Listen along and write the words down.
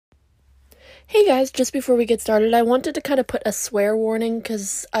Hey guys, just before we get started, I wanted to kind of put a swear warning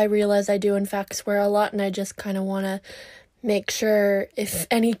because I realize I do in fact swear a lot, and I just kind of want to make sure if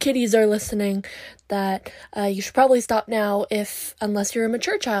any kiddies are listening that you should probably stop now unless you're a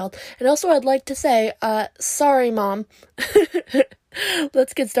mature child. And also I'd like to say, sorry mom.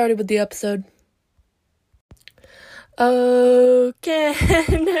 Let's get started with the episode. Oh,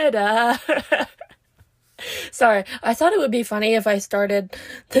 Canada. Sorry, I thought it would be funny if I started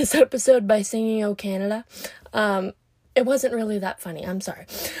this episode by singing Oh Canada. It wasn't really that funny, I'm sorry.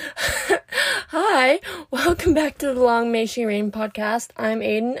 Hi, welcome back to the Long May She Rain podcast. I'm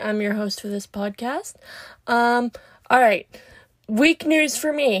Aiden, I'm your host for this podcast. Alright, week news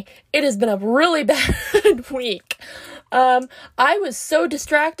for me. It has been a really bad week. I was so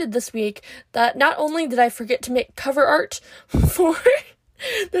distracted this week that not only did I forget to make cover art for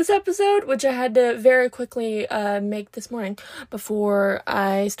this episode, which I had to very quickly make this morning before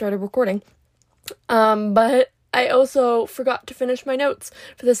I started recording, but I also forgot to finish my notes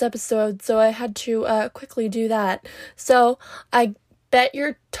for this episode, so I had to quickly do that. So I bet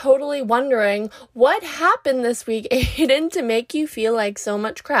you're totally wondering what happened this week, Aiden, to make you feel like so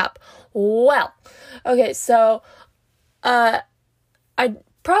much crap. Well, okay, so I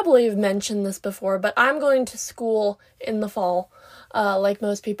probably have mentioned this before, but I'm going to school in the fall, like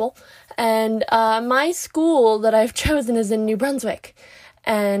most people, and my school that I've chosen is in New Brunswick,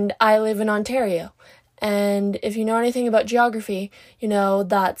 and I live in Ontario, and if you know anything about geography, you know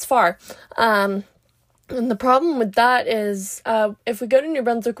that's far. And the problem with that is, if we go to New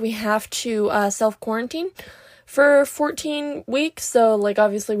Brunswick, we have to self-quarantine for 14 weeks, so, like,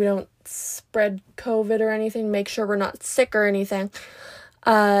 obviously we don't spread COVID or anything, make sure we're not sick or anything.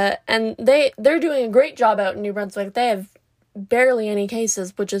 And they're doing a great job out in New Brunswick. They have barely any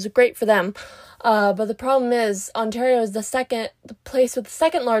cases, which is great for them. But the problem is Ontario is the place with the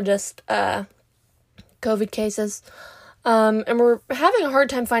second largest COVID cases. And we're having a hard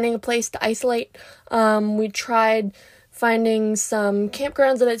time finding a place to isolate. We tried finding some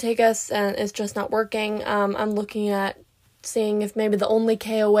campgrounds that take us, and it's just not working. I'm looking at seeing if maybe the only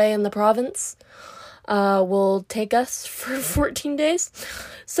KOA in the province will take us for 14 days.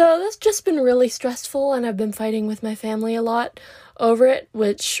 So that's just been really stressful, and I've been fighting with my family a lot over it,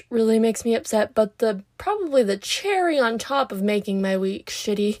 which really makes me upset. But probably the cherry on top of making my week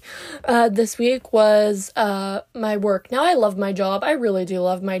shitty this week was my work. Now, I love my job. I really do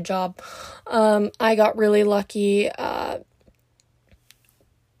love my job. I got really lucky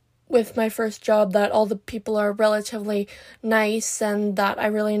with my first job that all the people are relatively nice and that I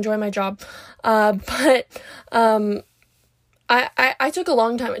really enjoy my job. But I took a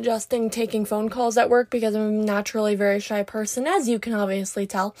long time adjusting taking phone calls at work because I'm a naturally very shy person, as you can obviously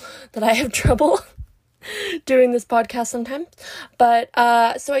tell that I have trouble doing this podcast sometimes. But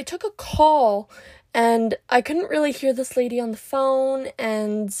so I took a call and I couldn't really hear this lady on the phone,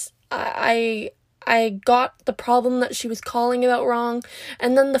 and I got the problem that she was calling about wrong,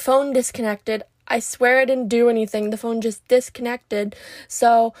 and then the phone disconnected. I swear I didn't do anything. The phone just disconnected.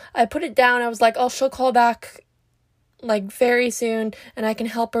 So I put it down. I was like, oh, she'll call back like very soon and I can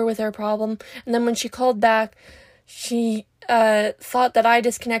help her with her problem. And then when she called back, she thought that I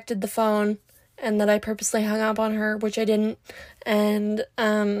disconnected the phone and that I purposely hung up on her, which I didn't. And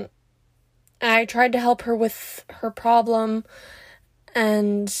I tried to help her with her problem,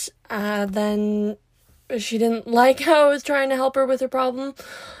 and then she didn't like how I was trying to help her with her problem,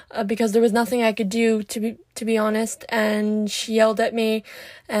 because there was nothing I could do, to be honest, and she yelled at me.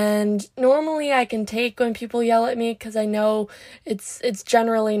 And normally I can take when people yell at me because I know it's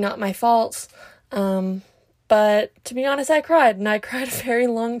generally not my fault, but to be honest, I cried, and I cried a very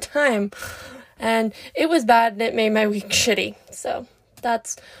long time, and it was bad, and it made my week shitty. So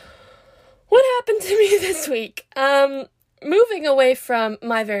that's what happened to me this week. Moving away from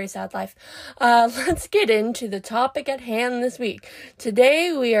my very sad life, let's get into the topic at hand this week.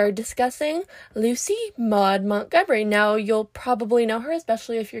 Today we are discussing Lucy Maud Montgomery. Now, you'll probably know her,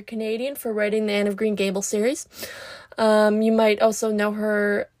 especially if you're Canadian, for writing the Anne of Green Gables series. You might also know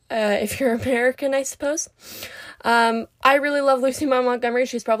her if you're American, I suppose. I really love Lucy Maud Montgomery.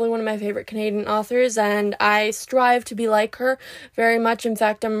 She's probably one of my favorite Canadian authors, and I strive to be like her very much. In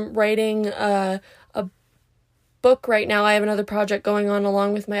fact, I'm writing a book right now. I have another project going on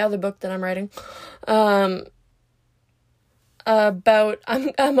along with my other book that I'm writing. I'm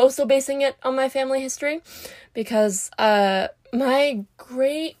also basing it on my family history because my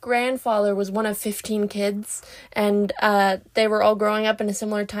great-grandfather was one of 15 kids, and they were all growing up in a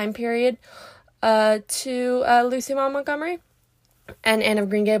similar time period to Lucy Maud Montgomery. and Anne of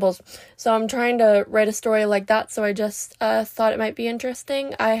Green Gables. So I'm trying to write a story like that, so I just thought it might be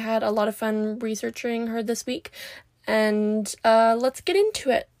interesting. I had a lot of fun researching her this week, and let's get into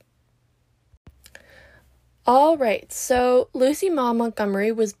it. Alright, so Lucy Maud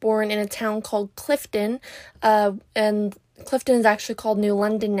Montgomery was born in a town called Clifton, and Clifton is actually called New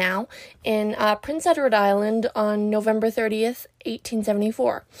London now, in Prince Edward Island on November 30th,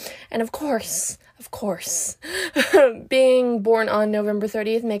 1874. And of course, being born on November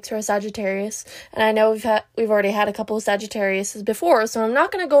 30th makes her a Sagittarius. And I know we've already had a couple of Sagittariuses before, so I'm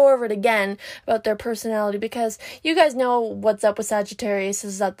not going to go over it again about their personality, because you guys know what's up with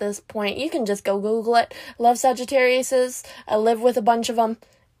Sagittariuses at this point. You can just go Google it. I love Sagittariuses. I live with a bunch of them.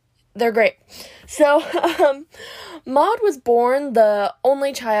 They're great. So, Maud was born the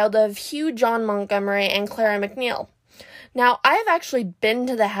only child of Hugh John Montgomery and Clara McNeill. Now, I've actually been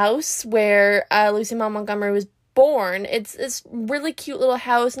to the house where Lucy Maud Montgomery was born. It's this really cute little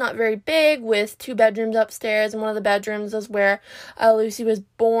house, not very big, with 2 bedrooms upstairs, and one of the bedrooms is where Lucy was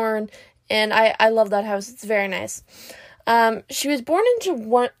born, and I love that house. It's very nice. She was born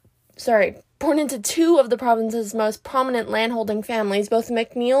into 2 of the province's most prominent landholding families. Both the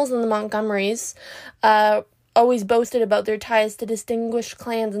McNeills and the Montgomerys always boasted about their ties to distinguished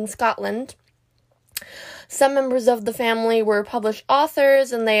clans in Scotland. Some members of the family were published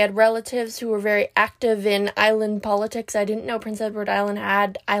authors, and they had relatives who were very active in island politics. I didn't know Prince Edward Island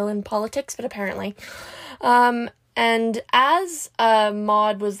had island politics, but apparently. And as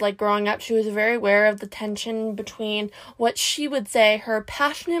Maud was growing up, she was very aware of the tension between what she would say her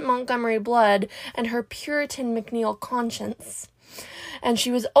passionate Montgomery blood and her Puritan McNeill conscience. And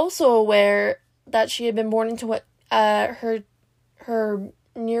she was also aware that she had been born into what her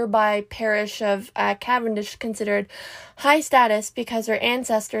nearby parish of Cavendish considered high status, because her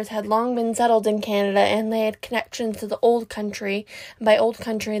ancestors had long been settled in Canada and they had connections to the old country. And by old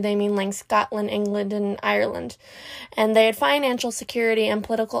country, they mean Scotland, England, and Ireland. And they had financial security and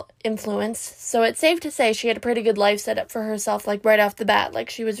political influence, so it's safe to say she had a pretty good life set up for herself, right off the bat.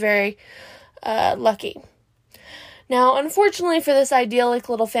 She was very lucky. Now, unfortunately for this idyllic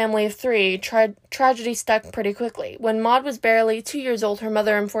little family of 3, tragedy struck pretty quickly. When Maud was barely 2 years old, her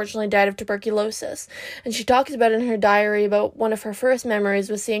mother unfortunately died of tuberculosis, and she talks about in her diary about one of her first memories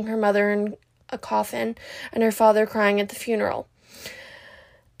was seeing her mother in a coffin and her father crying at the funeral.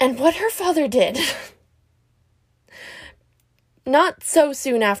 And what her father did... Not so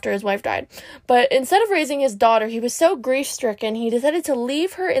soon after his wife died, but instead of raising his daughter, he was so grief-stricken, he decided to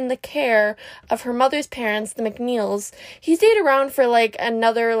leave her in the care of her mother's parents, the McNeills. He stayed around for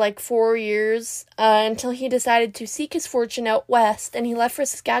another 4 years until he decided to seek his fortune out west, and he left for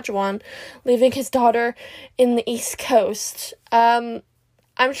Saskatchewan, leaving his daughter in the East Coast. I'm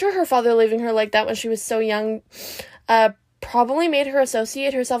sure her father leaving her like that when she was so young probably made her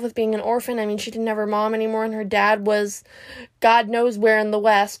associate herself with being an orphan. I mean, she didn't have her mom anymore, and her dad was God knows where in the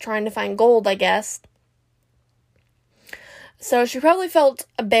West trying to find gold, I guess. So she probably felt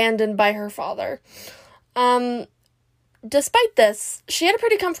abandoned by her father. Despite this, she had a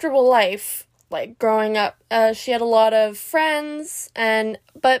pretty comfortable life, growing up. She had a lot of friends,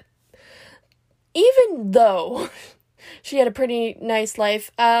 but even though she had a pretty nice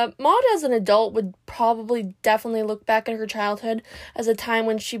life, Maud as an adult would probably definitely look back at her childhood as a time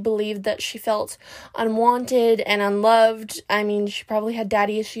when she believed that she felt unwanted and unloved. I mean, she probably had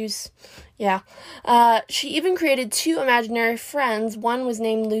daddy issues. Yeah. She even created 2 imaginary friends. One was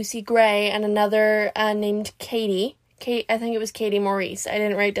named Lucy Gray and another named Katie. I think it was Katie Maurice. I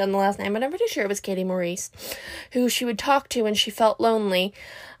didn't write down the last name, but I'm pretty sure it was Katie Maurice, who she would talk to when she felt lonely.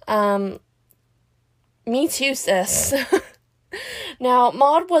 Me too, sis. Now,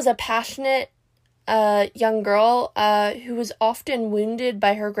 Maud was a passionate young girl who was often wounded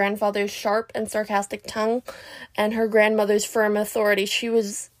by her grandfather's sharp and sarcastic tongue and her grandmother's firm authority. She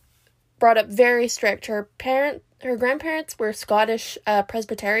was brought up very strict. Her grandparents were Scottish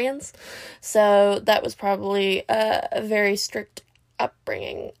Presbyterians, so that was probably a very strict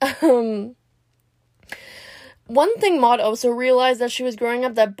upbringing. One thing Maud also realized as she was growing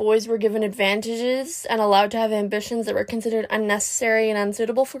up, that boys were given advantages and allowed to have ambitions that were considered unnecessary and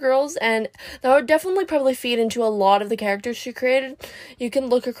unsuitable for girls, and that would definitely probably feed into a lot of the characters she created. You can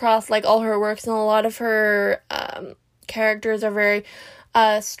look across all her works, and a lot of her characters are very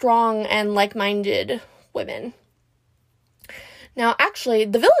strong and like-minded women. Now, actually,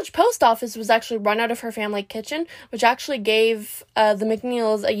 the village post office was actually run out of her family kitchen, which actually gave the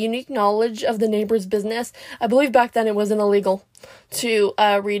McNeills a unique knowledge of the neighbor's business. I believe back then it wasn't illegal to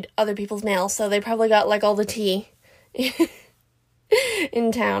read other people's mail, so they probably got all the tea.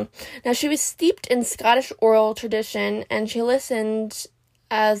 in town. Now, she was steeped in Scottish oral tradition, and she listened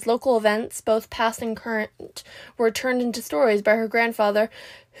as local events, both past and current, were turned into stories by her grandfather,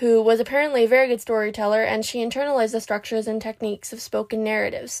 who was apparently a very good storyteller, and she internalized the structures and techniques of spoken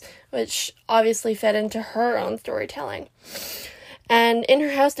narratives, which obviously fed into her own storytelling. And in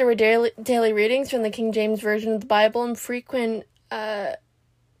her house, there were daily readings from the King James Version of the Bible, and frequent, why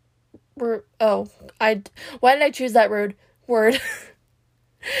did I choose that word?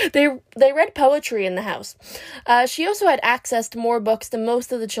 They read poetry in the house. She also had access to more books than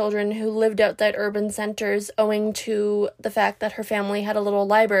most of the children who lived outside urban centers, owing to the fact that her family had a little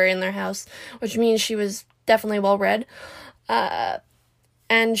library in their house, which means she was definitely well read.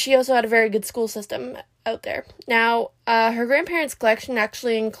 And she also had a very good school system out there. Now, her grandparents' collection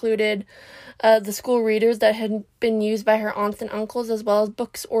actually included the school readers that had been used by her aunts and uncles, as well as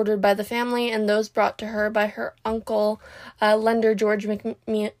books ordered by the family and those brought to her by her uncle, lender George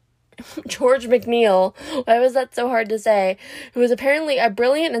McNeil. Why was that so hard to say? Who was apparently a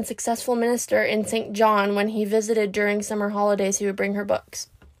brilliant and successful minister in St. John. When he visited during summer holidays, he would bring her books.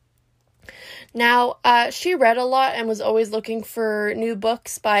 Now, she read a lot and was always looking for new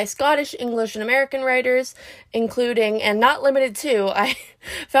books by Scottish, English, and American writers, including, and not limited to, I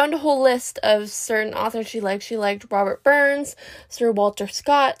found a whole list of certain authors she liked. She liked Robert Burns, Sir Walter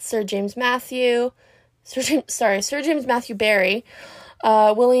Scott, Sir James Matthew Barrie,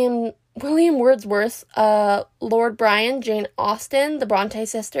 William Wordsworth, Lord Byron, Jane Austen, the Bronte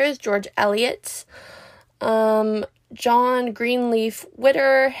sisters, George Eliot, John Greenleaf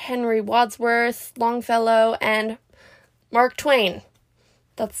Whittier, Henry Wadsworth Longfellow, and Mark Twain.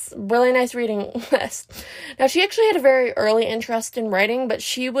 That's a really nice reading list. Now, she actually had a very early interest in writing, but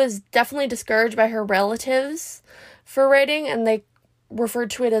she was definitely discouraged by her relatives for writing, and they referred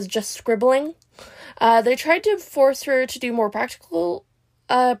to it as just scribbling. They tried to force her to do more practical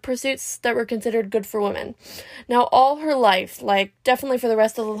pursuits that were considered good for women. Now, all her life, definitely for the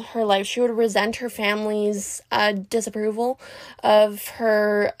rest of her life, she would resent her family's disapproval of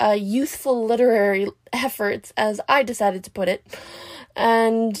her youthful literary efforts, as I decided to put it,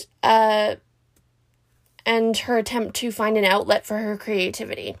 and her attempt to find an outlet for her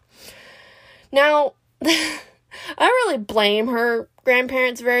creativity. Now, I don't really blame her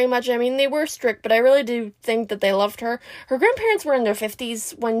grandparents very much. I mean, they were strict, but I really do think that they loved her. Her grandparents were in their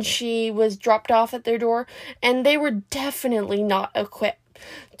 50s when she was dropped off at their door, and they were definitely not equipped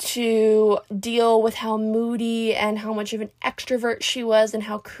to deal with how moody and how much of an extrovert she was and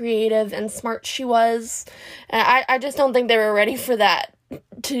how creative and smart she was. And I just don't think they were ready for that,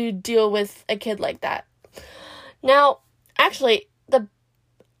 to deal with a kid like that. Now, actually, the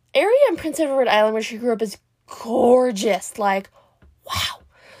area in Prince Edward Island where she grew up is gorgeous. Wow.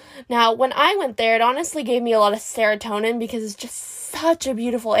 Now, when I went there, it honestly gave me a lot of serotonin because it's just such a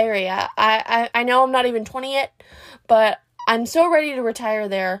beautiful area. I know I'm not even 20 yet, but I'm so ready to retire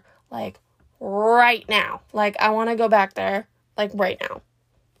there, right now. I want to go back there, right now.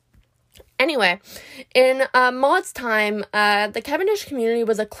 Anyway, in Maud's time, the Cavendish community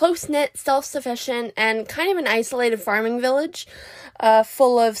was a close-knit, self-sufficient, and kind of an isolated farming village,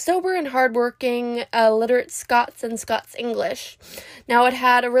 full of sober and hardworking, literate Scots and Scots English. Now, it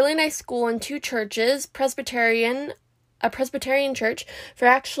had a really nice school and two churches, a Presbyterian church, for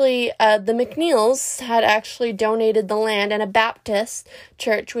actually, the McNeils had actually donated the land, and a Baptist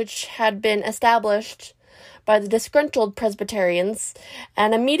church, which had been established by the disgruntled Presbyterians,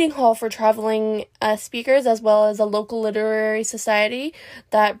 and a meeting hall for traveling speakers, as well as a local literary society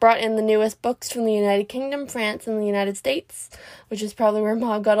that brought in the newest books from the United Kingdom, France, and the United States, which is probably where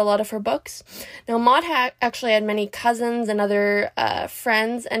Maud got a lot of her books. Now, Maud actually had many cousins and other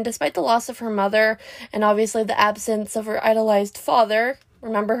friends, and despite the loss of her mother, and obviously the absence of her idolized father,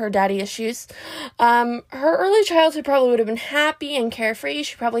 remember her daddy issues, her early childhood probably would have been happy and carefree.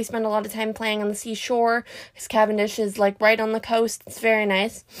 She probably spent a lot of time playing on the seashore, because Cavendish is right on the coast. It's very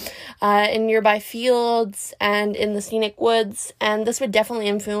nice, in nearby fields and in the scenic woods, and this would definitely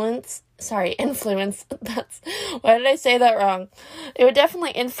influence, why did I say that wrong? It would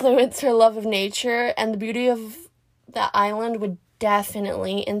definitely influence her love of nature, and the beauty of the island would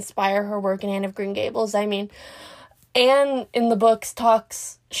definitely inspire her work in Anne of Green Gables. I mean, Anne in the books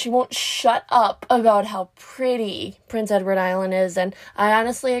she won't shut up about how pretty Prince Edward Island is, and I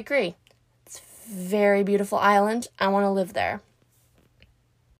honestly agree. It's a very beautiful island. I want to live there.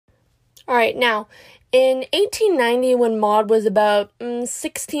 Alright, now, in 1890, when Maud was about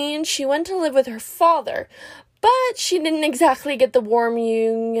 16, she went to live with her father, But she didn't exactly get the warm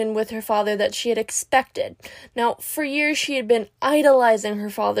union with her father that she had expected. Now, for years she had been idolizing her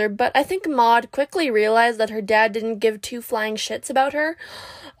father, but I think Maud quickly realized that her dad didn't give two flying shits about her.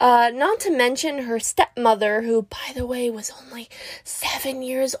 Not to mention her stepmother, who, by the way, was only 7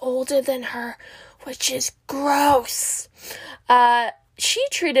 years older than her, which is gross. She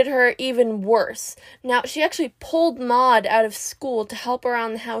treated her even worse. Now, she actually pulled Maud out of school to help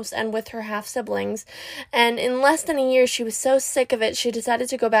around the house and with her half-siblings, and in less than a year, she was so sick of it, she decided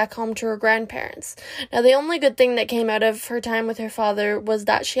to go back home to her grandparents. Now, the only good thing that came out of her time with her father was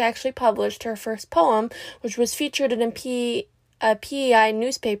that she actually published her first poem, which was featured in a PEI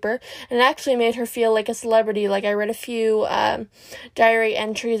newspaper, and it actually made her feel like a celebrity. Like, I read a few diary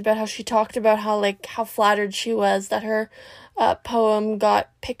entries about how she talked about how flattered she was that her poem got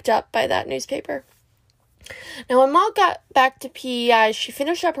picked up by that newspaper. Now, when Maud got back to PEI, she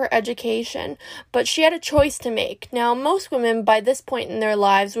finished up her education, but she had a choice to make. Now, most women by this point in their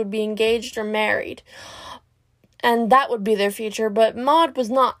lives would be engaged or married, and that would be their future, but Maud was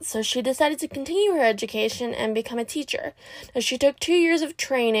not, so she decided to continue her education and become a teacher. Now, she took 2 years of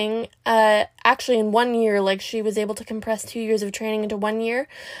training, actually in 1 year, like she was able to compress 2 years of training into 1 year,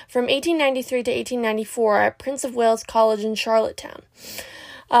 from 1893 to 1894 at Prince of Wales College in Charlottetown.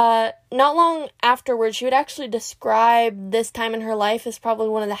 Not long afterwards, she would actually describe this time in her life as probably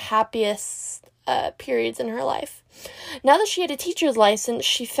one of the happiest periods in her life. Now that she had a teacher's license,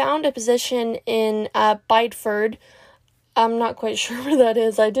 she found a position in Bideford. I'm not quite sure where that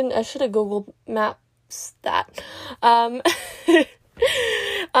is. I should have Google Maps that. In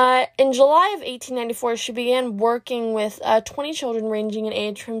July of 1894, she began working with 20 children ranging in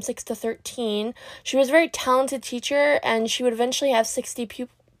age from 6 to 13. She was a very talented teacher, and she would eventually have 60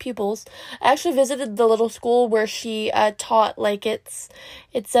 pupils. I actually visited the little school where she taught. Like, it's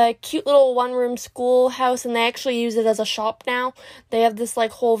a cute little one-room schoolhouse, and they actually use it as a shop now. They have this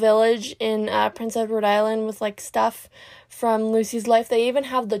whole village in Prince Edward Island with stuff from Lucy's life. They even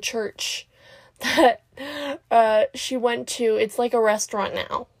have the church that she went to. It's like a restaurant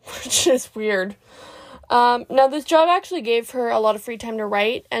now, which is weird. Now, this job actually gave her a lot of free time to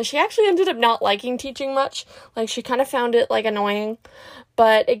write, and she actually ended up not liking teaching much. She kind of found it, annoying,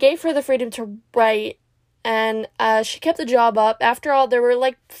 but it gave her the freedom to write, and she kept the job up. After all, there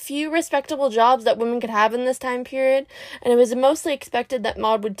were, few respectable jobs that women could have in this time period, and it was mostly expected that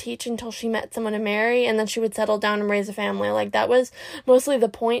Maud would teach until she met someone to marry, and then she would settle down and raise a family. That was mostly the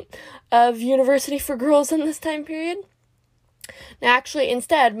point of university for girls in this time period. Now, actually,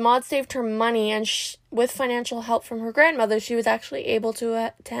 instead, Maud saved her money, and with financial help from her grandmother, she was actually able to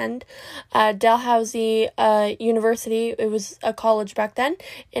attend Dalhousie University. It was a college back then,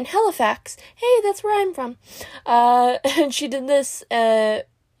 in Halifax. Hey, that's where I'm from. And she did this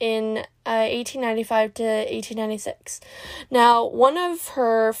in 1895 to 1896. Now, one of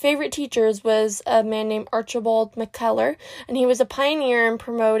her favorite teachers was a man named Archibald McKellar, and he was a pioneer in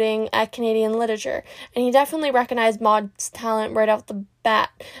promoting Canadian literature, and he definitely recognized Maud's talent right off the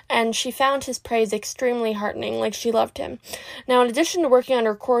bat, and she found his praise extremely heartening. She loved him. Now, in addition to working on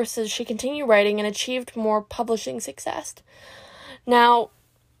her courses, she continued writing and achieved more publishing success. Now,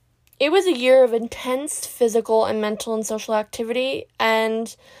 it was a year of intense physical and mental and social activity,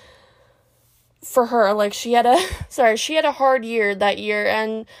 and for her, she had a hard year that year,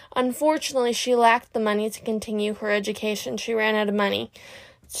 and unfortunately, she lacked the money to continue her education. She ran out of money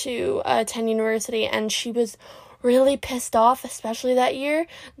to attend university, and she was really pissed off, especially that year,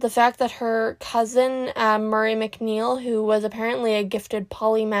 the fact that her cousin, Murray McNeil, who was apparently a gifted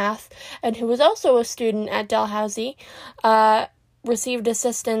polymath, and who was also a student at Dalhousie, received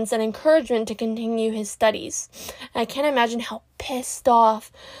assistance and encouragement to continue his studies. And I can't imagine how pissed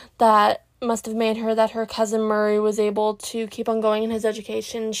off that must have made her that her cousin Murray was able to keep on going in his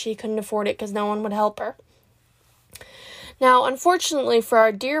education. She couldn't afford it because no one would help her. Now, unfortunately for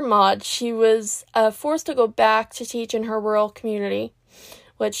our dear Maud, she was forced to go back to teach in her rural community,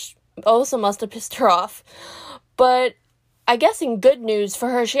 which also must have pissed her off. But I guess in good news for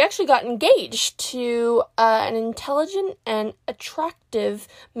her, she actually got engaged to an intelligent and attractive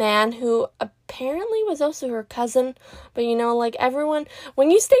man who apparently was also her cousin. But everyone,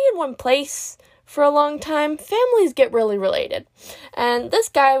 when you stay in one place for a long time, families get really related. And this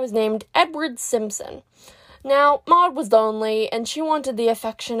guy was named Edward Simpson. Now, Maud was lonely, and she wanted the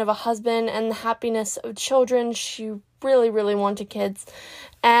affection of a husband and the happiness of children. She really, really wanted kids.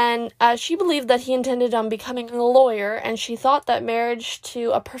 And she believed that he intended on becoming a lawyer, and she thought that marriage to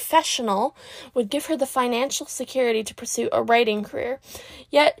a professional would give her the financial security to pursue a writing career.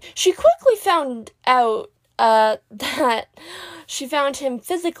 Yet, she quickly found out that she found him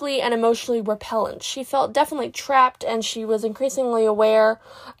physically and emotionally repellent. She felt definitely trapped, and she was increasingly aware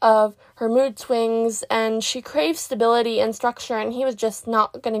of her mood swings, and she craved stability and structure, and he was just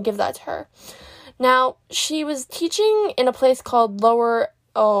not going to give that to her. Now, she was teaching in a place called how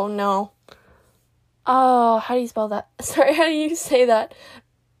do you spell that? Sorry, how do you say that?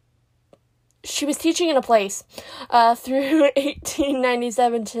 She was teaching in a place through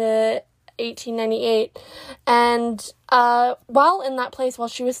 1897 to 1898, and while in that place, while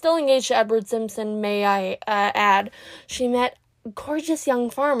she was still engaged to Edward Simpson, may I add, she met a gorgeous young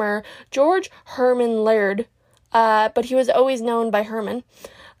farmer, George Herman Laird, but he was always known by Herman,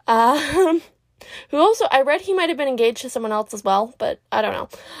 who also, I read he might have been engaged to someone else as well, but I don't know,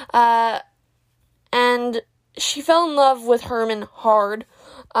 and she fell in love with Herman hard.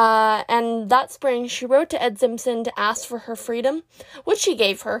 And that spring, she wrote to Ed Simpson to ask for her freedom, which he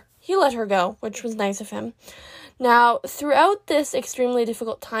gave her. He let her go, which was nice of him. Now, throughout this extremely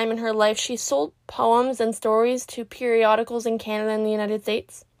difficult time in her life, she sold poems and stories to periodicals in Canada and the United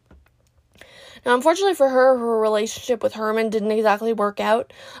States. Now, unfortunately for her, her relationship with Herman didn't exactly work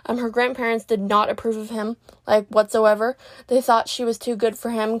out. Her grandparents did not approve of him, whatsoever. They thought she was too good for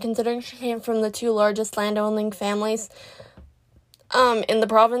him, considering she came from the two largest landowning families in the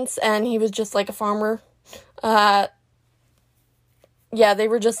province, and he was just, a farmer. They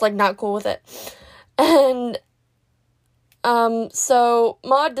were just, not cool with it. And, so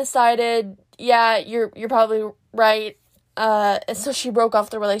Maud decided, you're probably right, so she broke off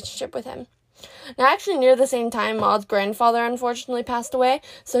the relationship with him. Now, actually, near the same time, Maud's grandfather unfortunately passed away,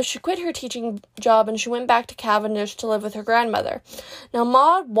 so she quit her teaching job and she went back to Cavendish to live with her grandmother. Now,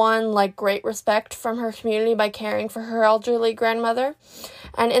 Maud won, great respect from her community by caring for her elderly grandmother,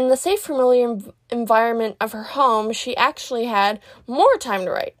 and in the safe, familiar environment of her home, she actually had more time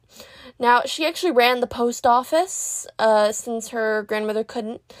to write. Now, she actually ran the post office, since her grandmother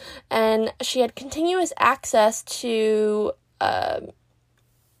couldn't, and she had continuous access to,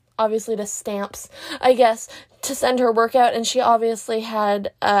 obviously to stamps, I guess, to send her work out, and she obviously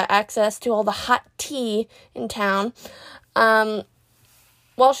had access to all the hot tea in town.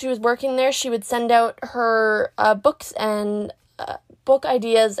 While she was working there, she would send out her books and book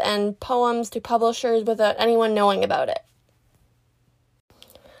ideas and poems to publishers without anyone knowing about it.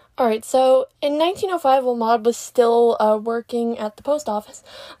 Alright, so in 1905, while Maud was still working at the post office,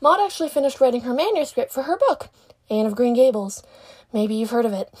 Maud actually finished writing her manuscript for her book, Anne of Green Gables. Maybe you've heard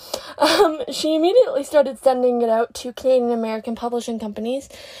of it. She immediately started sending it out to Canadian American publishing companies,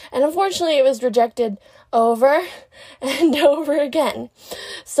 and unfortunately it was rejected over and over again.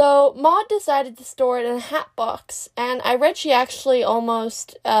 So Maud decided to store it in a hat box, and I read she actually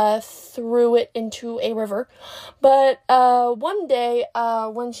almost threw it into a river. But one day,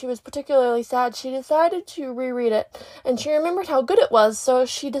 when she was particularly sad, she decided to reread it, and she remembered how good it was, so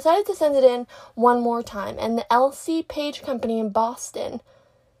she decided to send it in one more time, and the L.C. Page Company in Boston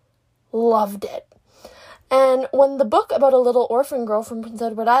loved it. And when the book about a little orphan girl from Prince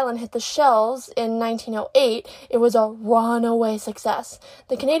Edward Island hit the shelves in 1908, it was a runaway success.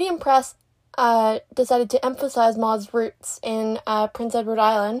 The Canadian press decided to emphasize Maud's roots in Prince Edward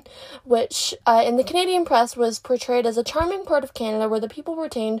Island, which in the Canadian press was portrayed as a charming part of Canada where the people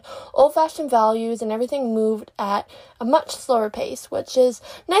retained old-fashioned values and everything moved at a much slower pace, which is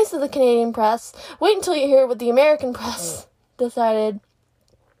nice of the Canadian press. Wait until you hear what the American press decided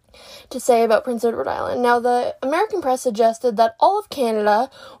to say about Prince Edward Island. Now, the American press suggested that all of Canada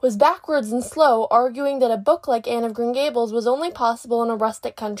was backwards and slow, arguing that a book like Anne of Green Gables was only possible in a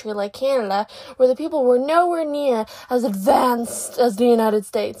rustic country like Canada, where the people were nowhere near as advanced as the United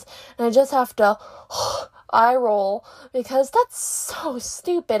States. And I just have to eye roll, because that's so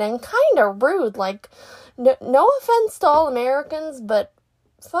stupid and kind of rude. No offense to all Americans, but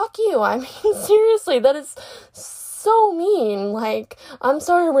fuck you. I mean, seriously, that is so mean. I'm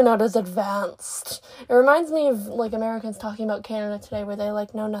sorry we're not as advanced. It reminds me of, Americans talking about Canada today, where they,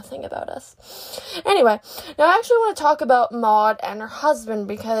 know nothing about us. Anyway, now I actually want to talk about Maud and her husband,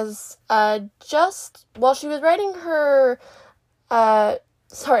 because, just while she was writing her, while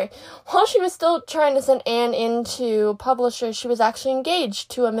she was still trying to send Anne into publishers, she was actually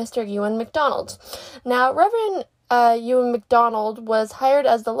engaged to a Mr. Ewan MacDonald. Now, Reverend Ewan MacDonald was hired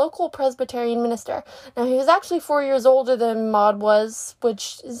as the local Presbyterian minister. Now, he was actually 4 years older than Maud was,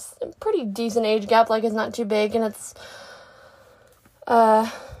 which is a pretty decent age gap, it's not too big, and it's,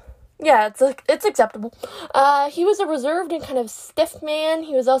 it's acceptable. He was a reserved and kind of stiff man.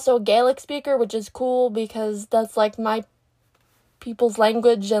 He was also a Gaelic speaker, which is cool, because that's, my people's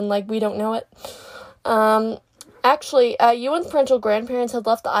language, and, we don't know it. Actually, Ewan's parental grandparents had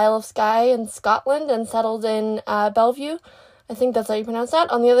left the Isle of Skye in Scotland and settled in Bellevue. I think that's how you pronounce that,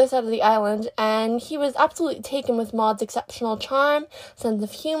 on the other side of the island, and he was absolutely taken with Maud's exceptional charm, sense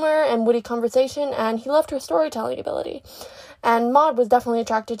of humor, and witty conversation, and he loved her storytelling ability. And Maud was definitely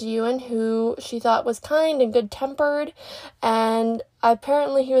attracted to Ewan, who she thought was kind and good-tempered, and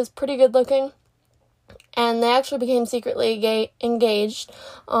apparently he was pretty good-looking. And they actually became secretly engaged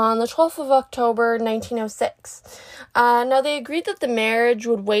on the 12th of October, 1906. Now, they agreed that the marriage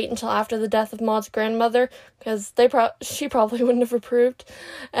would wait until after the death of Maud's grandmother, because she probably wouldn't have approved.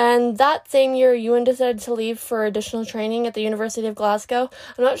 And that same year, Ewan decided to leave for additional training at the University of Glasgow.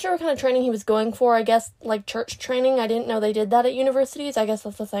 I'm not sure what kind of training he was going for. I guess, like, church training. I didn't know they did that at universities. I guess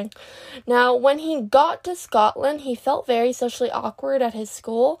that's the thing. Now, when he got to Scotland, he felt very socially awkward at his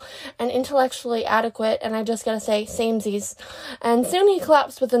school and intellectually adequate, and I just gotta say, samesies. And soon he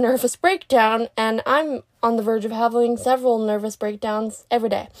collapsed with a nervous breakdown, and I'm on the verge of having several nervous breakdowns every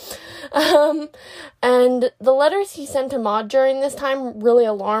day. And the letters he sent to Maud during this time really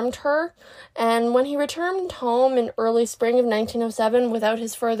alarmed her, and when he returned home in early spring of 1907 without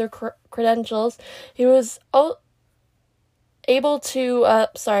his further credentials, he was able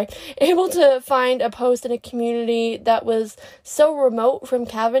to find a post in a community that was so remote from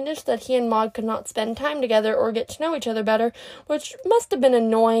Cavendish that he and Maud could not spend time together or get to know each other better, which must have been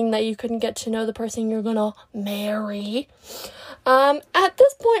annoying that you couldn't get to know the person you're gonna marry. At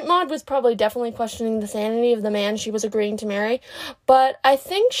this point, Maud was probably definitely questioning the sanity of the man she was agreeing to marry, but I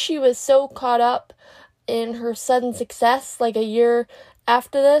think she was so caught up in her sudden success, like a year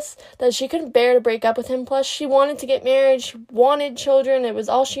after this, that she couldn't bear to break up with him. Plus, she wanted to get married, she wanted children, it was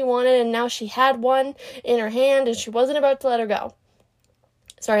all she wanted, and now she had one in her hand, and she wasn't about to let him go.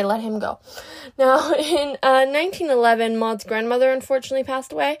 Now, in 1911, Maud's grandmother unfortunately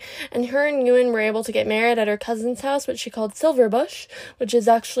passed away, and her and Ewan were able to get married at her cousin's house, which she called Silverbush, which is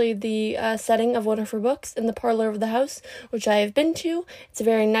actually the setting of one of her books, in the parlor of the house, which I have been to. It's a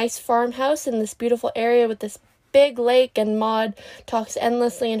very nice farmhouse in this beautiful area with this big lake, and Maud talks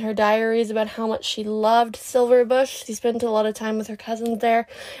endlessly in her diaries about how much she loved Silverbush. She spent a lot of time with her cousins there.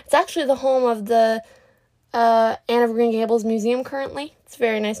 It's actually the home of the Anne of Green Gables Museum currently. It's a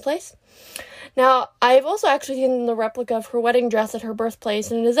very nice place. Now, I've also actually seen the replica of her wedding dress at her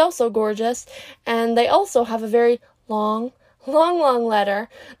birthplace, and it is also gorgeous, and they also have a very long letter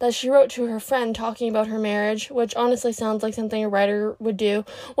that she wrote to her friend talking about her marriage, which honestly sounds like something a writer would do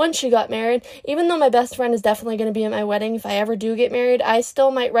once she got married. Even though my best friend is definitely going to be at my wedding, if I ever do get married, I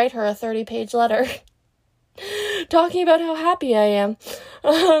still might write her a 30-page letter talking about how happy I am.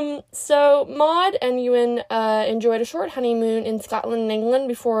 So Maud and Ewan enjoyed a short honeymoon in Scotland and England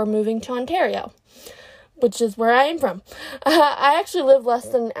before moving to Ontario, which is where I am from. I actually live less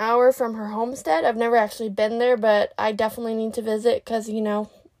than an hour from her homestead. I've never actually been there, but I definitely need to visit because,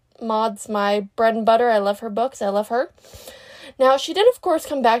 Maud's my bread and butter. I love her books. I love her. Now, she did, of course,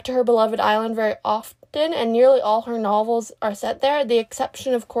 come back to her beloved island very often, and nearly all her novels are set there. The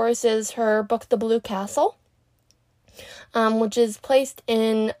exception, of course, is her book, The Blue Castle, which is placed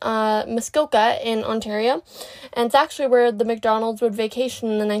in Muskoka in Ontario, and it's actually where the MacDonalds would vacation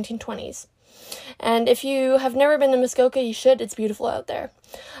in the 1920s. And if you have never been to Muskoka, you should. It's beautiful out there.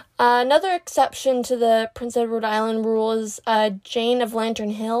 Another exception to the Prince Edward Island rule is Jane of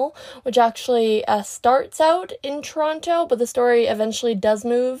Lantern Hill, which actually starts out in Toronto, but the story eventually does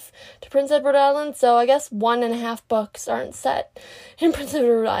move to Prince Edward Island, so I guess 1.5 books aren't set in Prince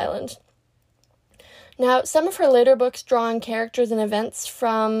Edward Island. Now, some of her later books draw on characters and events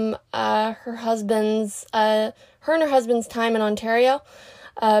from her and her husband's time in Ontario,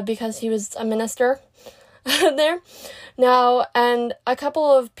 because he was a minister there. Now, and a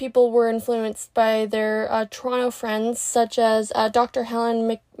couple of people were influenced by their Toronto friends, such as Dr. Helen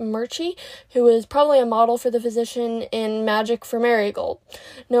McMurtry, who was probably a model for the physician in Magic for Marigold.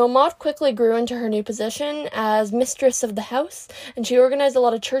 Now, Maud quickly grew into her new position as mistress of the house, and she organized a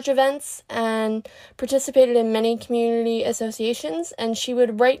lot of church events and participated in many community associations, and she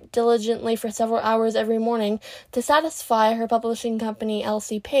would write diligently for several hours every morning to satisfy her publishing company,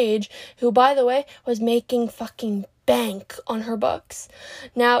 L.C. Page, who, by the way, was making fucking bank on her books.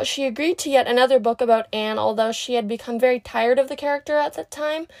 Now, she agreed to yet another book about Anne, although she had become very tired of the character at that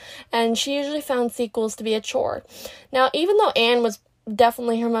time, and she usually found sequels to be a chore. Now, even though Anne was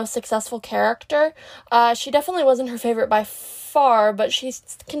definitely her most successful character, she definitely wasn't her favorite by far, but she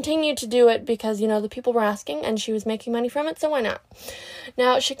continued to do it because, the people were asking, and she was making money from it, so why not?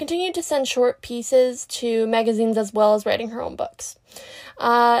 Now, she continued to send short pieces to magazines as well as writing her own books. In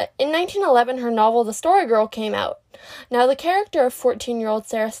 1911, her novel The Story Girl came out. Now, the character of 14-year-old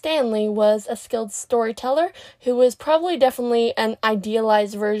Sarah Stanley was a skilled storyteller who was probably definitely an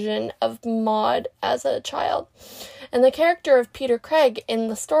idealized version of Maud as a child. And the character of Peter Craig in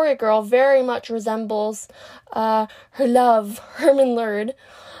The Story Girl very much resembles her love, Herman Luard.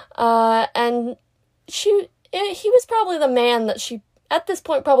 And he was probably the man that she, at this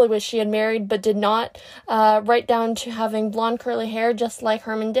point, probably wish she had married, but did not, right down to having blonde curly hair, just like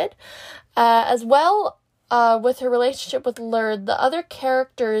Herman did. As well, with her relationship with Luard, the other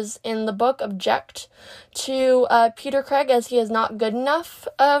characters in the book object to Peter Craig as he is not good enough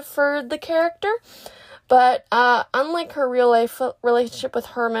for the character. But unlike her real-life relationship with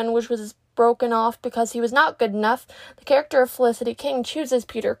Herman, which was broken off because he was not good enough, the character of Felicity King chooses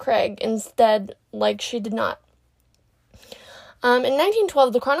Peter Craig instead, like she did not. In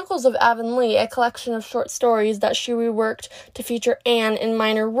 1912, The Chronicles of Avonlea, a collection of short stories that she reworked to feature Anne in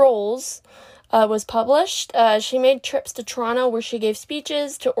minor roles, was published. She made trips to Toronto where she gave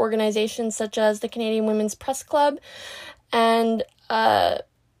speeches to organizations such as the Canadian Women's Press Club, and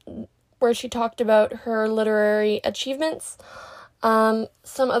where she talked about her literary achievements. Some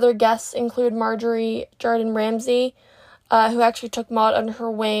other guests include Marjorie Jordan Ramsay, who actually took Maud under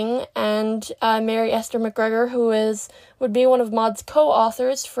her wing, and Mary Esther McGregor, who would be one of Maud's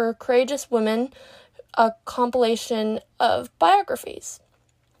co-authors for Courageous Women, a compilation of biographies.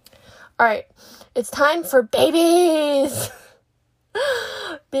 Alright, it's time for babies!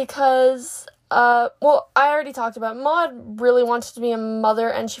 Because, I already talked about Maud really wanted to be a mother,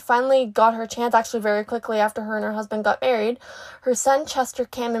 and she finally got her chance, actually very quickly after her and her husband got married. Her son, Chester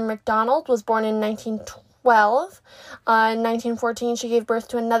Cameron MacDonald, was born in 1912. In 1914, she gave birth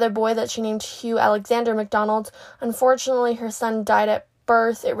to another boy that she named Hugh Alexander MacDonald. Unfortunately, her son died at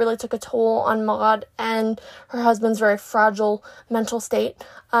birth. It really took a toll on Maud and her husband's very fragile mental state.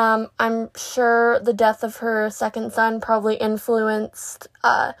 I'm sure the death of her second son probably influenced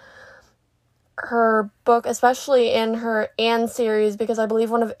her book, especially in her Anne series, because I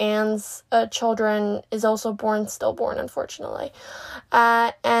believe one of Anne's children is also stillborn, unfortunately.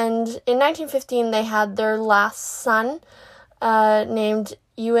 And in 1915, they had their last son, named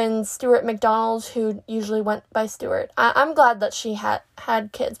Ewan Stewart MacDonald, who usually went by Stewart. I'm glad that she had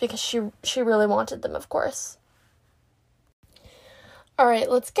kids, because she really wanted them, of course.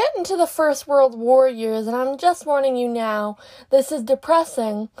 Alright, let's get into the First World War years, and I'm just warning you now, this is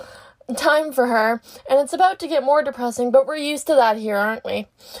depressing time for her, and it's about to get more depressing, but we're used to that here, aren't we?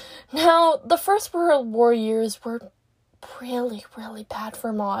 Now, the First World War years were really, really bad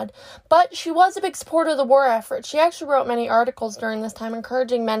for Maud, but she was a big supporter of the war effort. She actually wrote many articles during this time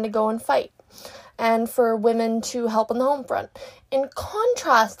encouraging men to go and fight, and for women to help on the home front. In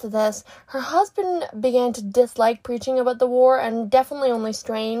contrast to this, her husband began to dislike preaching about the war and definitely only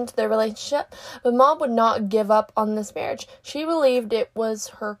strained their relationship, but Maud would not give up on this marriage. She believed it was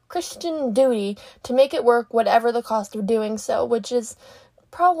her Christian duty to make it work whatever the cost of doing so, which is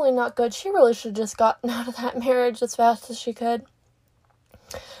probably not good. She really should have just gotten out of that marriage as fast as she could.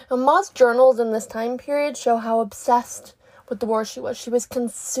 Now, Maud's journals in this time period show how obsessed with the war she was. She was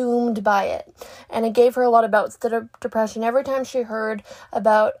consumed by it, and it gave her a lot of bouts of depression. Every time she heard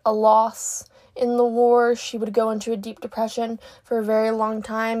about a loss in the war, she would go into a deep depression for a very long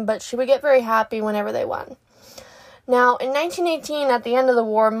time, but she would get very happy whenever they won. Now, in 1918, at the end of the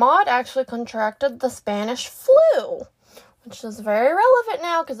war, Maud actually contracted the Spanish flu, which is very relevant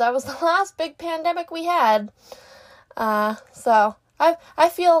now because that was the last big pandemic we had. So I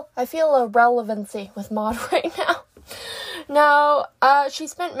feel a relevancy with Maud right now. Now, she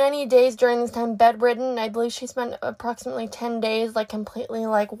spent many days during this time bedridden. I believe she spent approximately 10 days, completely,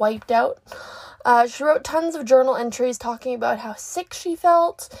 wiped out. She wrote tons of journal entries talking about how sick she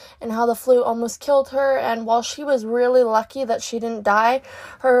felt and how the flu almost killed her. And while she was really lucky that she didn't die,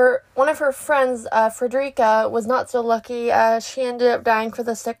 one of her friends, Frederica, was not so lucky. She ended up dying for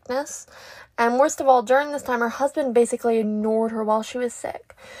the sickness. And worst of all, during this time, her husband basically ignored her while she was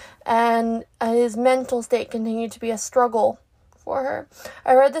sick. And his mental state continued to be a struggle for her.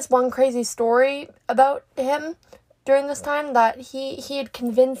 I read this one crazy story about him during this time, that he had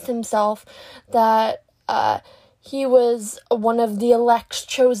convinced himself that he was one of the elect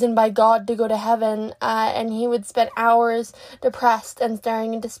chosen by God to go to heaven, and he would spend hours depressed and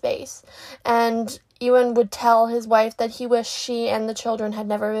staring into space. And Ewan would tell his wife that he wished she and the children had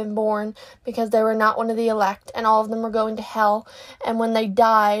never been born because they were not one of the elect and all of them were going to hell. And when they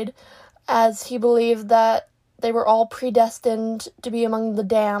died, as he believed that they were all predestined to be among the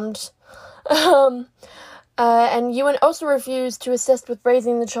damned. And Ewan also refused to assist with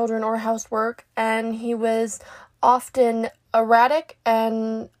raising the children or housework, and he was often erratic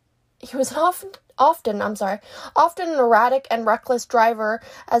and often an erratic and reckless driver,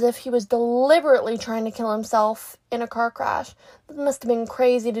 as if he was deliberately trying to kill himself in a car crash. That must have been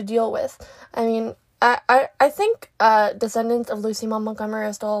crazy to deal with. I mean, I think descendants of Lucy Maud Montgomery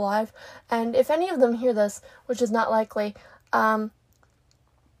are still alive, and if any of them hear this, which is not likely, I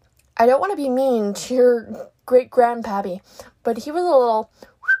don't want to be mean to your great-grandpappy, but he was a little,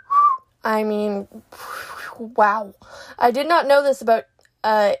 I mean, wow. I did not know this about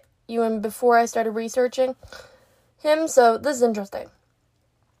Ewan before I started researching him, so this is interesting.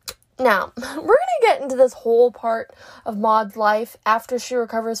 Now, we're going to get into this whole part of Maud's life after she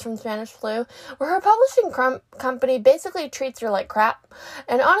recovers from Spanish flu, where her publishing company basically treats her like crap.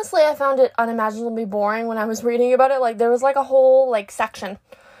 And honestly, I found it unimaginably boring when I was reading about it. Like, there was like a whole section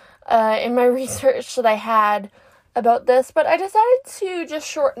in my research that I had about this, but I decided to just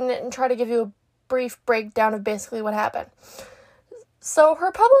shorten it and try to give you a brief breakdown of basically what happened. So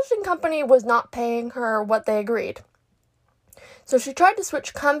her publishing company was not paying her what they agreed. So she tried to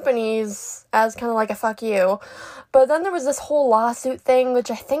switch companies as kind of like a fuck you. But then there was this whole lawsuit thing, which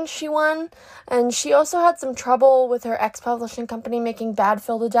I think she won. And she also had some trouble with her ex-publishing company making bad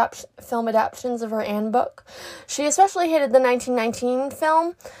film adaptations of her Anne book. She especially hated the 1919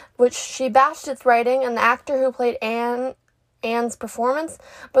 film, which she bashed its writing and the actor who played Anne's performance.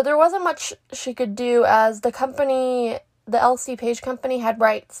 But there wasn't much she could do, as the company, the L.C. Page Company, had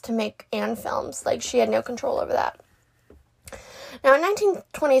rights to make Anne films. She had no control over that. Now, in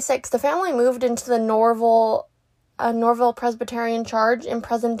 1926, the family moved into the Norval Presbyterian Charge in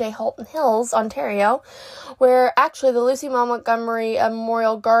present-day Halton Hills, Ontario, where actually the Lucy Maud Montgomery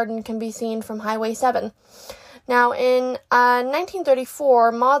Memorial Garden can be seen from Highway 7. Now, in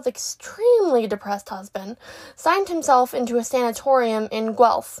 1934, Maud's extremely depressed husband signed himself into a sanatorium in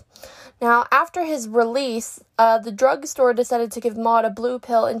Guelph. Now, after his release, the drugstore decided to give Maud a blue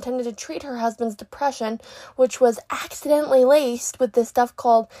pill intended to treat her husband's depression, which was accidentally laced with this stuff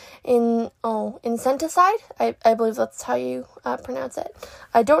called incenticide. I believe that's how you pronounce it.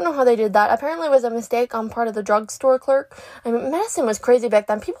 I don't know how they did that. Apparently it was a mistake on part of the drugstore clerk. I mean, medicine was crazy back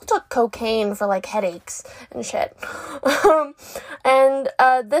then. People took cocaine for, headaches and shit. And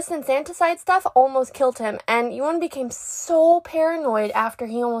this incenticide stuff almost killed him, and Ewan became so paranoid after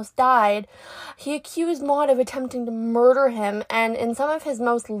he almost died, he accused Maud of attempting to murder him, and in some of his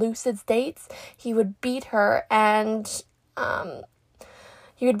most lucid states, he would beat her,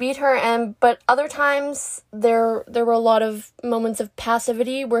 but other times there were a lot of moments of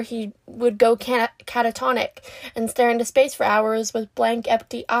passivity where he would go catatonic and stare into space for hours with blank,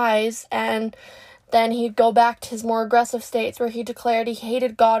 empty eyes, and then he'd go back to his more aggressive states where he declared he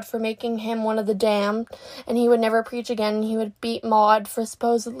hated God for making him one of the damned, and he would never preach again, and he would beat Maud for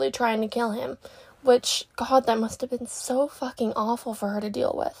supposedly trying to kill him. Which, God, that must have been so fucking awful for her to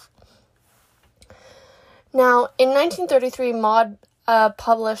deal with. Now, in 1933, Maud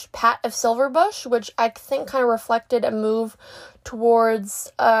published Pat of Silverbush, which I think kind of reflected a move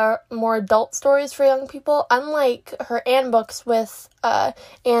towards more adult stories for young people. Unlike her Anne books with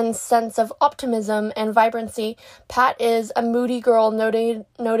Anne's sense of optimism and vibrancy, Pat is a moody girl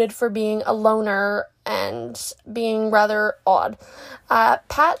noted for being a loner and being rather odd.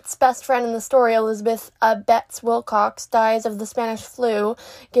 Pat's best friend in the story, Elizabeth Betts Wilcox, dies of the Spanish flu,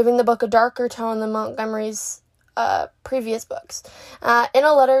 giving the book a darker tone than Montgomery's previous books. In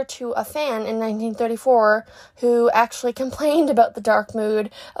a letter to a fan in 1934 who actually complained about the dark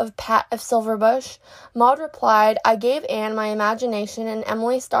mood of Pat of Silverbush, Maud replied, "I gave Anne my imagination and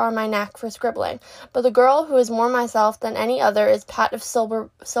Emily Starr my knack for scribbling, but the girl who is more myself than any other is Pat of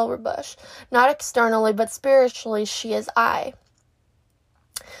Silverbush. Not externally, but spiritually, she is I."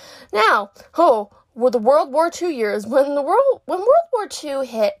 Now, were the World War II years, when World War II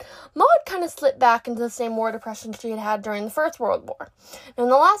hit, Maud kind of slipped back into the same war depression she had had during the First World War. Now, in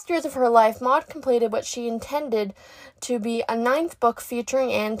the last years of her life, Maud completed what she intended to be a 9th book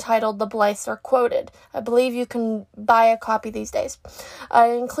featuring Anne titled The Blythes Are Quoted. I believe you can buy a copy these days.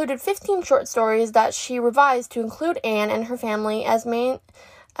 It included 15 short stories that she revised to include Anne and her family as mainly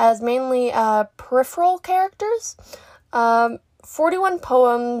peripheral characters. 41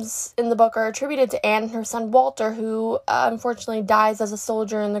 poems in the book are attributed to Anne and her son Walter, who unfortunately dies as a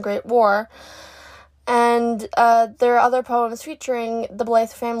soldier in the Great War. And there are other poems featuring the Blythe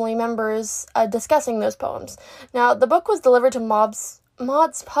family members discussing those poems. Now, the book was delivered to Maud's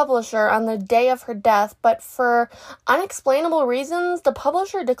Maud's publisher on the day of her death, but for unexplainable reasons, the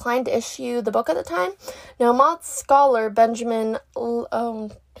publisher declined to issue the book at the time. Now, Maud's scholar, Benjamin,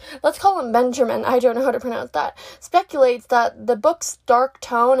 let's call him Benjamin, I don't know how to pronounce that, speculates that the book's dark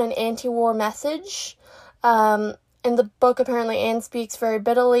tone and anti-war message, in the book, apparently, Anne speaks very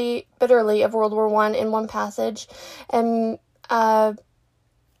bitterly of World War I in one passage, and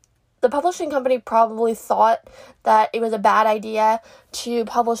the publishing company probably thought that it was a bad idea to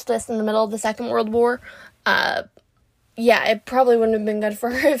publish this in the middle of the Second World War. It probably wouldn't have been good for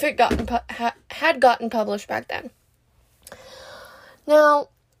her if it had gotten published back then. Now,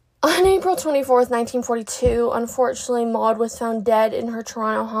 on April 24th, 1942, unfortunately, Maud was found dead in her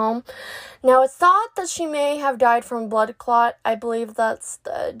Toronto home. Now, it's thought that she may have died from a blood clot. I believe that's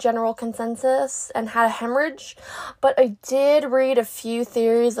the general consensus, and had a hemorrhage. But I did read a few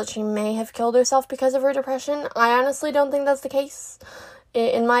theories that she may have killed herself because of her depression. I honestly don't think that's the case,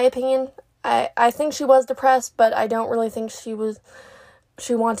 in my opinion. I think she was depressed, but I don't really think she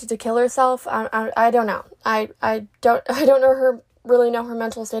wanted to kill herself. I don't know. I don't really know her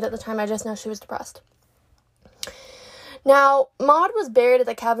mental state at the time. I just know she was depressed. Now, Maud was buried at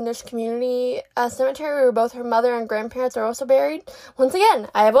the Cavendish Community Cemetery, where both her mother and grandparents are also buried. Once again,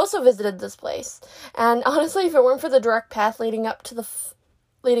 I have also visited this place, and honestly, if it weren't for the direct path leading up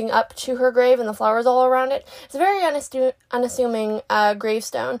to her grave and the flowers all around it, it's a very unassuming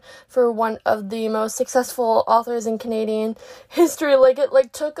gravestone for one of the most successful authors in Canadian history.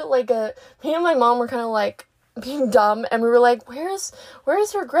 Me and my mom were kind of like being dumb, and we were like, where's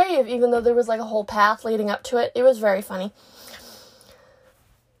her grave, even though there was like a whole path leading up to it. It was very funny.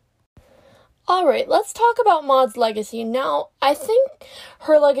 Alright, let's talk about Maud's legacy. Now, I think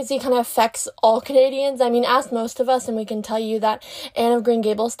her legacy kind of affects all Canadians. I mean, ask most of us, and we can tell you that Anne of Green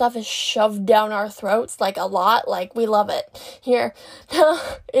Gables stuff is shoved down our throats, like, a lot. Like, we love it here.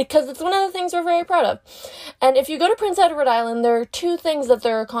 Because it's one of the things we're very proud of. And if you go to Prince Edward Island, there are two things that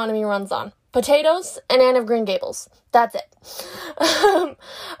their economy runs on: potatoes and Anne of Green Gables. That's it.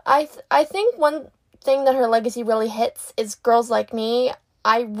 I think one thing that her legacy really hits is Girls Like Me.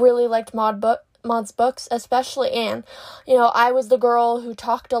 I really liked Maud's books, especially Anne. You know, I was the girl who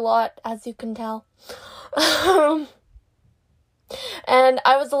talked a lot, as you can tell. And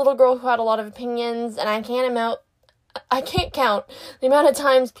I was the little girl who had a lot of opinions, and I can't count the amount of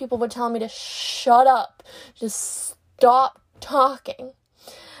times people would tell me to shut up, just stop talking.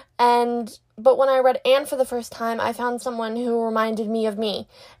 But when I read Anne for the first time, I found someone who reminded me of me,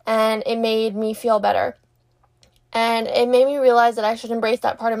 and it made me feel better. And it made me realize that I should embrace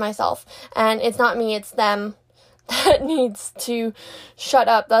that part of myself. And it's not me, it's them that needs to shut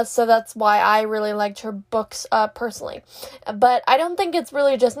up. That's why I really liked her books personally. But I don't think it's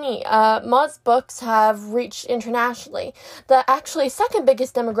really just me. Maud's books have reached internationally. The actually second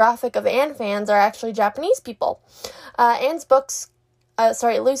biggest demographic of Anne fans are actually Japanese people.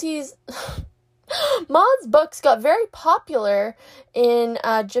 Maud's books got very popular in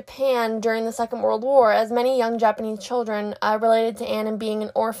Japan during the Second World War, as many young Japanese children related to Anne and being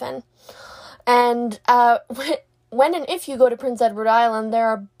an orphan. And when and if you go to Prince Edward Island, there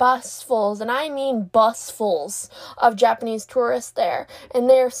are busfuls, and I mean busfuls, of Japanese tourists there. And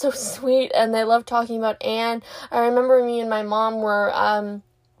they are so sweet, and they love talking about Anne. I remember me and my mom were, I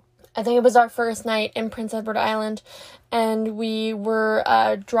think it was our first night in Prince Edward Island, and we were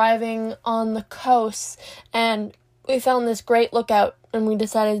driving on the coast, and we found this great lookout, and we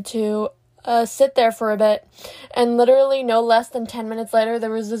decided to sit there for a bit, and literally no less than 10 minutes later, there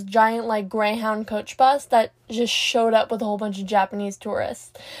was this giant, Greyhound coach bus that just showed up with a whole bunch of Japanese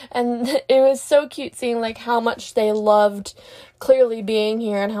tourists, and it was so cute seeing, how much they loved clearly being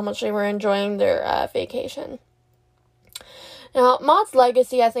here, and how much they were enjoying their vacation. Now, Maud's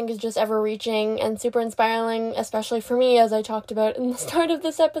legacy, I think, is just ever-reaching and super inspiring, especially for me, as I talked about in the start of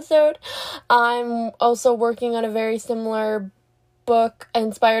this episode. I'm also working on a very similar book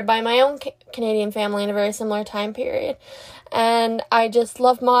inspired by my own Canadian family in a very similar time period. And I just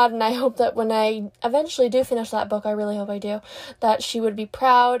love Maud, and I hope that when I eventually do finish that book, I really hope I do, that she would be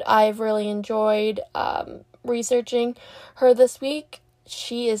proud. I've really enjoyed researching her this week.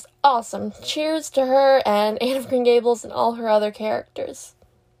 She is awesome. Cheers to her and Anne of Green Gables and all her other characters.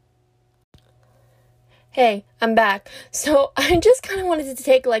 Hey, I'm back. So I just kind of wanted to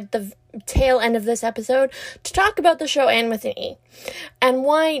take the tail end of this episode to talk about the show Anne with an E, and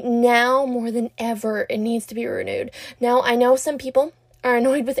why now more than ever it needs to be renewed. Now, I know some people are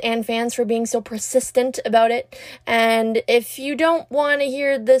annoyed with Anne fans for being so persistent about it, and if you don't want to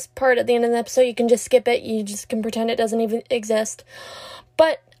hear this part at the end of the episode, you can just skip it. You just can pretend it doesn't even exist.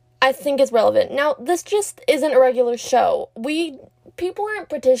 But I think it's relevant. Now, this just isn't a regular show. We people aren't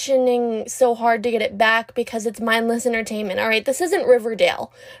petitioning so hard to get it back because it's mindless entertainment, alright? This isn't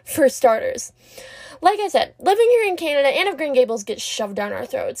Riverdale, for starters. Like I said, living here in Canada, Anne of Green Gables gets shoved down our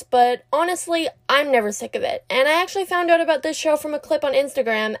throats, but honestly, I'm never sick of it. And I actually found out about this show from a clip on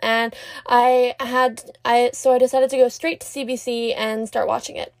Instagram, and so I decided to go straight to CBC and start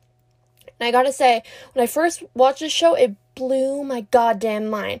watching it. And I gotta say, when I first watched this show, it blew my goddamn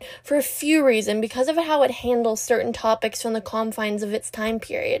mind for a few reasons because of how it handles certain topics from the confines of its time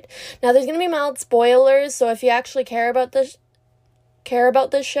period. Now, there's gonna be mild spoilers, so if you actually care about this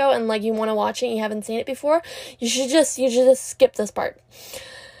show and like you want to watch it and you haven't seen it before, you should just skip this part.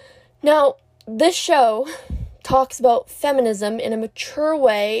 Now, this show talks about feminism in a mature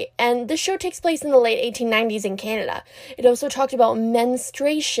way, and this show takes place in the late 1890s in Canada. It also talked about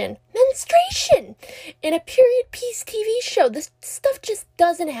menstruation in a period piece TV show. This stuff just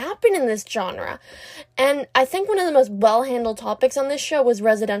doesn't happen in this genre. And I think one of the most well-handled topics on this show was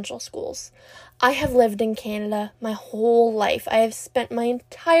residential schools. I have lived in Canada my whole life. I have spent my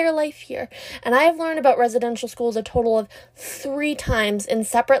entire life here, and I have learned about residential schools a total of 3 times in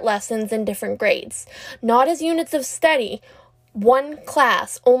separate lessons in different grades. Not as units of study, 1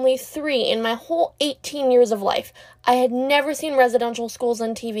 class, only 3 in my whole 18 years of life. I had never seen residential schools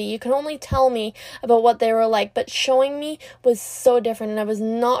on TV. You can only tell me about what they were like, but showing me was so different, and I was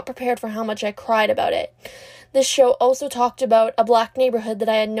not prepared for how much I cried about it. This show also talked about a black neighborhood that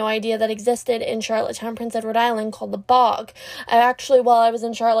I had no idea that existed in Charlottetown, Prince Edward Island, called the Bog. While I was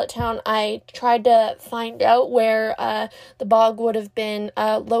in Charlottetown, I tried to find out where the Bog would have been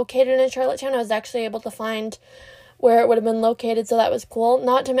located in Charlottetown. I was actually able to find where it would have been located, so that was cool.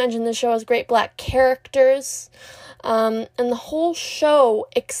 Not to mention, the show has great black characters. And the whole show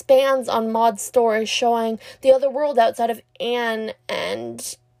expands on Maud's story, showing the other world outside of Anne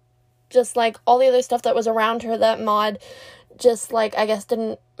and just like all the other stuff that was around her that Maud just like, I guess,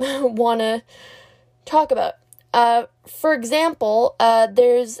 didn't want to talk about. For example,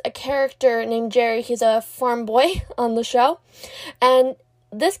 there's a character named Jerry. He's a farm boy on the show. And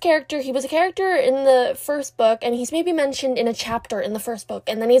this character, he was a character in the first book, and he's maybe mentioned in a chapter in the first book,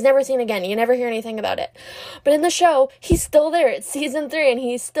 and then he's never seen again. You never hear anything about it. But in the show, he's still there. It's season 3, and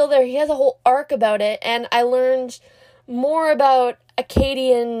he's still there. He has a whole arc about it, and I learned more about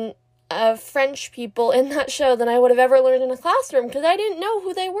Acadian French people in that show than I would have ever learned in a classroom, because I didn't know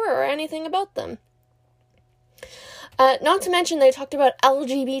who they were or anything about them. Not to mention, they talked about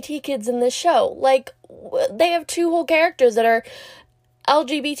LGBT kids in this show. Like, they have 2 whole characters that are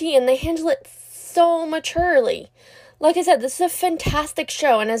LGBT, and they handle it so maturely. Like I said, this is a fantastic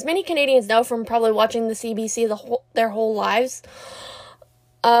show, and as many Canadians know from probably watching the CBC their whole lives,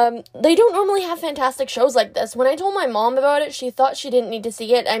 they don't normally have fantastic shows like this. When I told my mom about it, she thought she didn't need to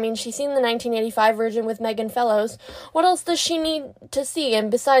see it. I mean, she's seen the 1985 version with Megan Fellows. What else does she need to see?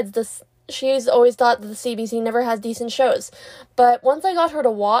 And besides this, she's always thought that the CBC never has decent shows. But once I got her to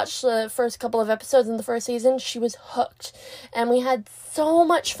watch the first couple of episodes in the first season, she was hooked. And we had so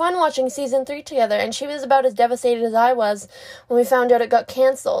much fun watching season 3 together, and she was about as devastated as I was when we found out it got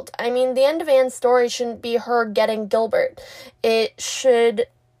cancelled. I mean, the end of Anne's story shouldn't be her getting Gilbert. It should...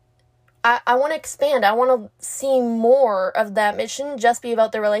 I want to expand. I want to see more of them. It shouldn't just be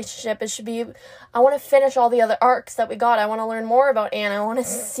about the relationship. It should be... I want to finish all the other arcs that we got. I want to learn more about Anne. I want to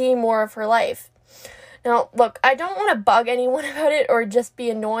see more of her life. Now, look, I don't want to bug anyone about it or just be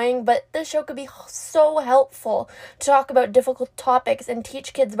annoying, but this show could be so helpful to talk about difficult topics and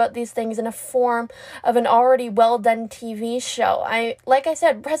teach kids about these things in a form of an already well-done TV show. Like I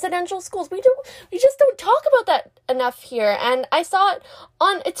said, residential schools, we just don't talk about that enough here, and I saw it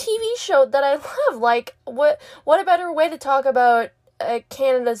on a TV show that I love. Like, what a better way to talk about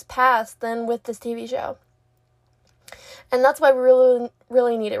Canada's past than with this TV show? And that's why we really,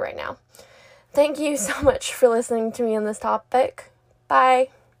 really need it right now. Thank you so much for listening to me on this topic. Bye.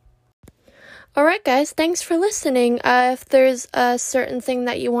 Alright guys, thanks for listening. If there's a certain thing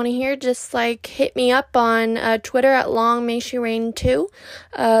that you want to hear, just hit me up on Twitter at longmayshereign2.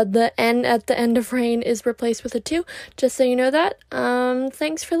 The N at the end of rain is replaced with a 2, just so you know that.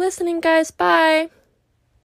 Thanks for listening guys. Bye.